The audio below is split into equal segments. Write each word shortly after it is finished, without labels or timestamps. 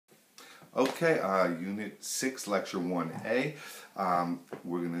Okay, Unit 6, Lecture 1A.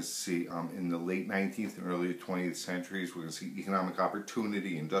 We're going to see in the late 19th and early 20th centuries, we're going to see economic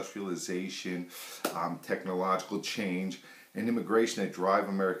opportunity, industrialization, technological change, and immigration that drive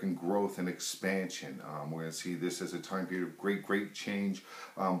American growth and expansion. We're going to see this as a time period of great change,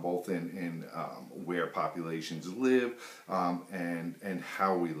 both in where populations live and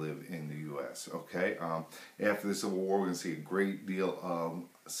how we live in the U.S. Okay, after the Civil War, we're going to see a great deal of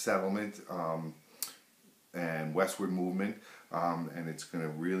settlement and westward movement, and it's going to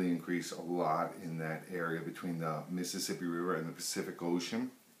really increase a lot in that area between the Mississippi River and the Pacific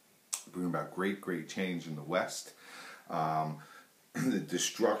Ocean, bringing about great change in the West. The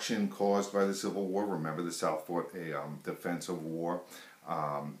destruction caused by the Civil War, remember the South fought a defensive war,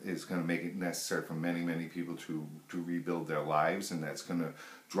 is going to make it necessary for many people to rebuild their lives, and that's going to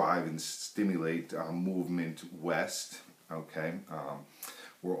drive and stimulate movement west. Okay,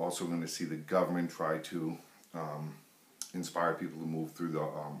 we're also going to see the government try to inspire people to move through the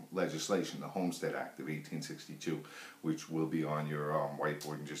legislation, the Homestead Act of 1862, which will be on your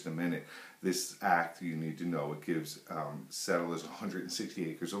whiteboard in just a minute. This act, you need to know, it gives settlers 160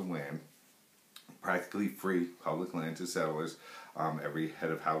 acres of land, practically free public land to settlers, every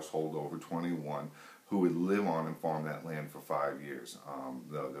head of household over 21, who would live on and farm that land for 5 years.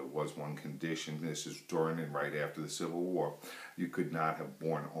 Though there was one condition, this is during and right after the Civil War, you could not have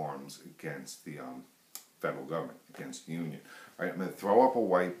borne arms against the federal government, against the Union. All right, I'm going to throw up a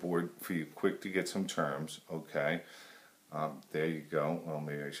whiteboard for you quick to get some terms, okay? There you go. Well,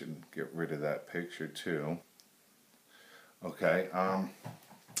 maybe I should get rid of that picture too. Okay,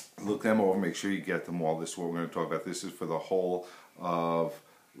 look them over, make sure you get them all. This is what we're going to talk about. This is for the whole of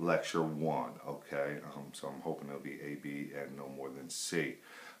Lecture 1, okay? So I'm hoping it'll be A, B, and no more than C.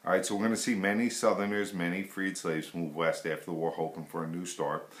 All right, so we're going to see many Southerners, many freed slaves move west after the war, hoping for a new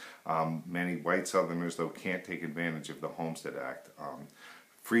start. Many white Southerners, though, can't take advantage of the Homestead Act.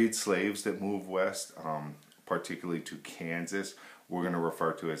 Freed slaves that move west, particularly to Kansas, we're going to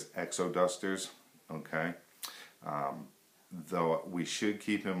refer to as exodusters, okay? Though we should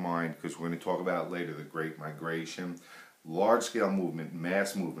keep in mind, because we're going to talk about it later, the Great Migration. Large-scale movement,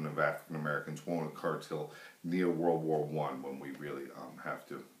 mass movement of African Americans won't occur till near World War I, when we really have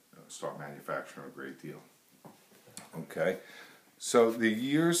to start manufacturing a great deal. Okay, so the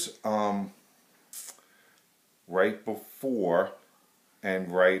years right before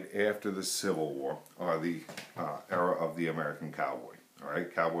and right after the Civil War are the era of the American cowboy. All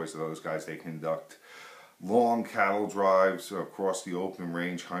right, cowboys are those guys, they conduct long cattle drives across the open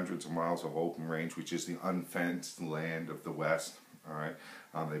range, hundreds of miles of open range, which is the unfenced land of the West. All right,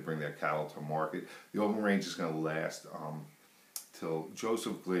 they bring their cattle to market. The open range is going to last till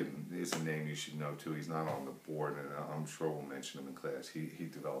Joseph Glidden is a name you should know too. He's not on the board, and I'm sure we'll mention him in class. He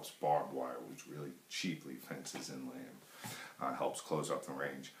develops barbed wire, which really cheaply fences inland, helps close up the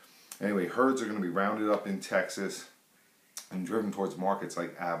range. Anyway, herds are going to be rounded up in Texas and driven towards markets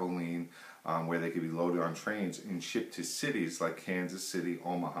like Abilene, where they could be loaded on trains and shipped to cities like Kansas City,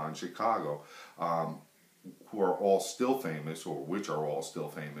 Omaha, and Chicago, who are all still famous, or which are all still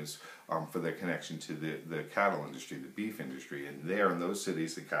famous, for their connection to the cattle industry, the beef industry. And there in those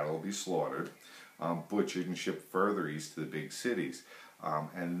cities, the cattle will be slaughtered, butchered, and shipped further east to the big cities.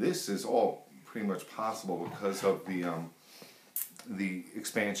 And this is all pretty much possible because of the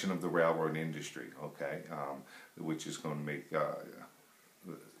expansion of the railroad industry, okay, which is going to make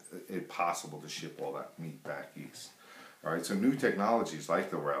it possible to ship all that meat back east. All right, so new technologies like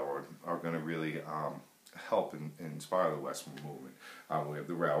the railroad are going to really help and inspire the westward movement. We have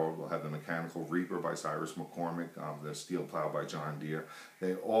the railroad, we'll have the mechanical reaper by Cyrus McCormick, the steel plow by John Deere.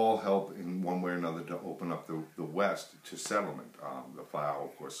 They all help in one way or another to open up the West to settlement. The plow,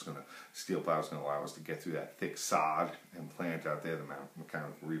 of course, steel plow is going to allow us to get through that thick sod and plant out there. The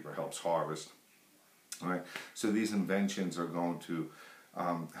mechanical reaper helps harvest. All right, so these inventions are going to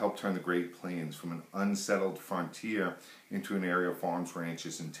help turn the Great Plains from an unsettled frontier into an area of farms,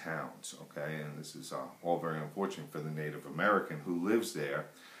 ranches, and towns. Okay, and this is all very unfortunate for the Native American who lives there,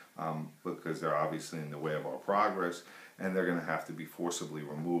 because they're obviously in the way of our progress, and they're going to have to be forcibly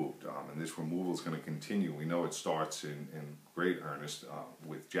removed. And this removal is going to continue. We know it starts in great earnest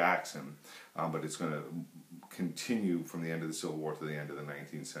with Jackson, but it's going to continue from the end of the Civil War to the end of the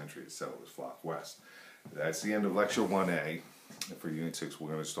 19th century as settlers flock west. That's the end of Lecture 1A. For Unit 6, we're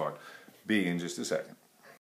going to start B in just a second.